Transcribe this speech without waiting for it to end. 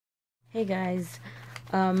Hey guys,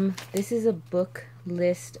 this is a book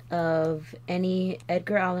list of any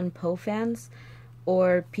Edgar Allan Poe fans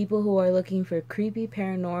or people who are looking for creepy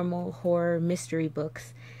paranormal horror mystery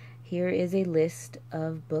books. Here is a list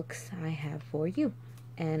of books I have for you,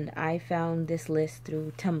 and I found this list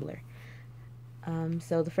through Tumblr.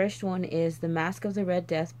 So the first one is The Mask of the Red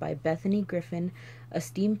Death by Bethany Griffin, a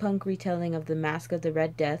steampunk retelling of The Mask of the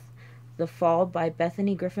Red Death. The Fall by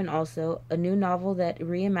Bethany Griffin, also a new novel that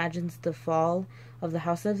reimagines the fall of the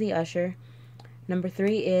House of the Usher. Number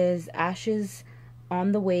 3 is Ashes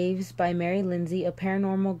on the Waves by Mary Lindsay, a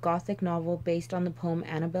paranormal gothic novel based on the poem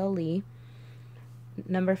Annabel Lee.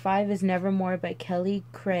 Number 5 is Nevermore by Kelly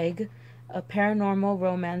Craig, a paranormal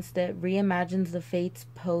romance that reimagines the Fates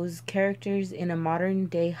Poe's characters in a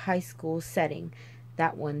modern-day high school setting.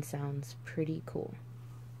 That one sounds pretty cool.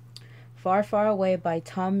 Far, Far Away by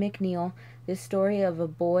Tom McNeil. This story of a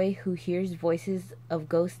boy who hears voices of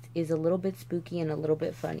ghosts is a little bit spooky and a little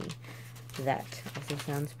bit funny. That also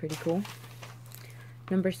sounds pretty cool.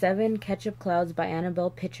 Number 7, Ketchup Clouds by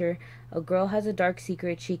Annabelle Pitcher. A girl has a dark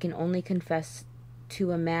secret she can only confess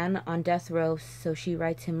to a man on death row, so she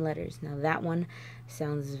writes him letters. Now that one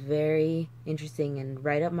sounds very interesting and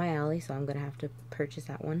right up my alley, so I'm going to have to purchase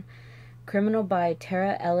that one. Criminal by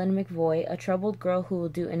Tara Ellen McVoy. A troubled girl who will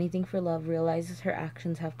do anything for love realizes her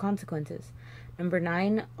actions have consequences. Number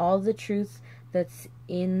 9, All the Truth That's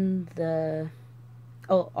in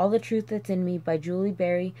Me by Julie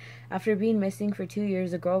Berry. After being missing for 2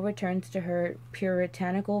 years, a girl returns to her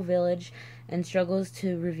puritanical village and struggles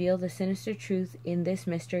to reveal the sinister truth in this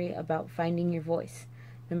mystery about finding your voice.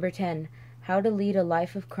 Number 10, How to Lead a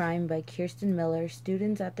Life of Crime by Kirsten Miller.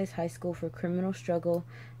 Students at this high school for criminal struggle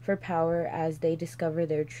for power as they discover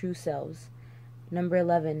their true selves. Number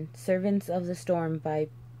 11, Servants of the Storm by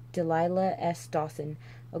Delilah S. Dawson.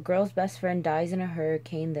 A girl's best friend dies in a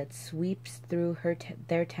hurricane that sweeps through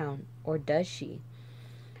their town, or does she?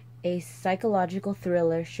 A psychological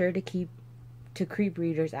thriller sure to creep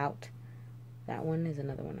readers out. That one is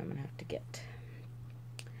another one I'm going to have to get.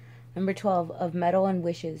 Number 12, Of Metal and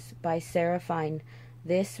Wishes by Sarah Fine.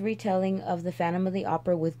 This retelling of the Phantom of the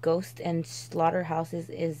Opera with ghosts and slaughterhouses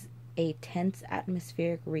is a tense,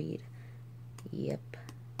 atmospheric read. Yep.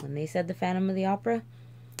 When they said the Phantom of the Opera,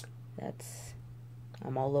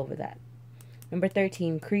 I'm all over that. Number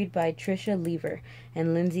 13, Creed by Trisha Lever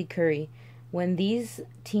and Lindsay Curry. When these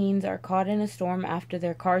teens are caught in a storm after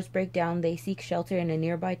their cars break down, they seek shelter in a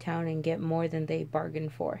nearby town and get more than they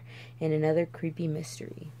bargained for in another creepy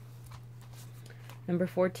mystery. Number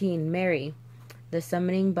 14, Mary, The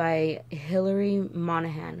Summoning by Hilary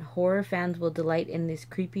Monahan. Horror fans will delight in this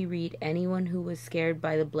creepy read. Anyone who was scared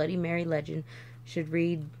by the Bloody Mary legend should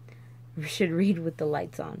read with the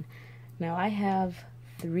lights on. Now I have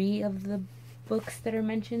 3 of the books that are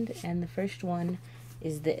mentioned, and the first one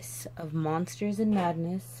is this, Of Monsters and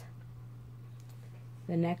Madness.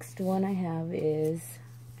 The next one I have is,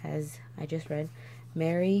 as I just read,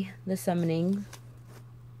 Mary, The Summoning.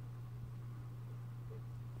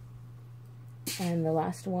 And the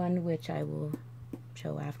last one, which I will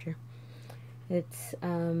show after, it's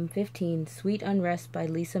 15, Sweet Unrest by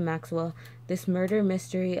Lisa Maxwell. This murder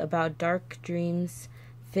mystery about dark dreams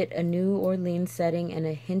fit a New Orleans setting and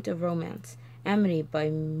a hint of romance. Amity by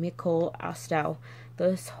Nicole Astow.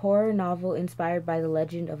 This horror novel inspired by the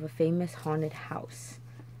legend of a famous haunted house,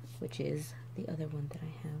 which is the other one that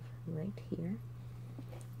I have right here.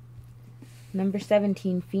 Number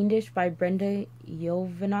 17, Fiendish by Brenda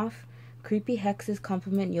Jovanoff. Creepy hexes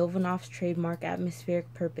complement Jovanoff's trademark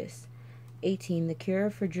atmospheric purpose. 18, The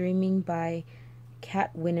Cure for Dreaming by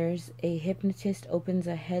Kat Winners. A hypnotist opens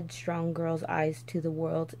a headstrong girl's eyes to the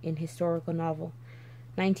world in historical novel.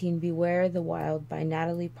 19, Beware the Wild by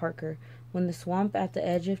Natalie Parker. When the swamp at the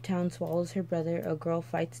edge of town swallows her brother, a girl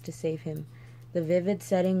fights to save him. The vivid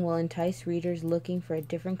setting will entice readers looking for a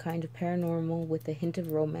different kind of paranormal with a hint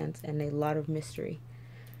of romance and a lot of mystery.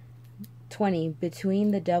 20,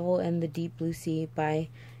 Between the Devil and the Deep Blue Sea by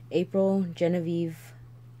April Genevieve.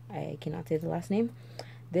 I cannot say the last name.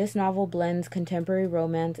 This novel blends contemporary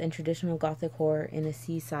romance and traditional gothic horror in a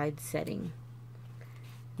seaside setting.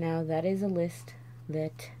 Now that is a list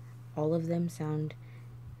that all of them sound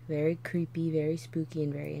very creepy, very spooky,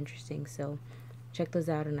 and very interesting. So check those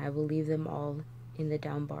out, and I will leave them all in the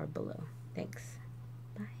down bar below. Thanks.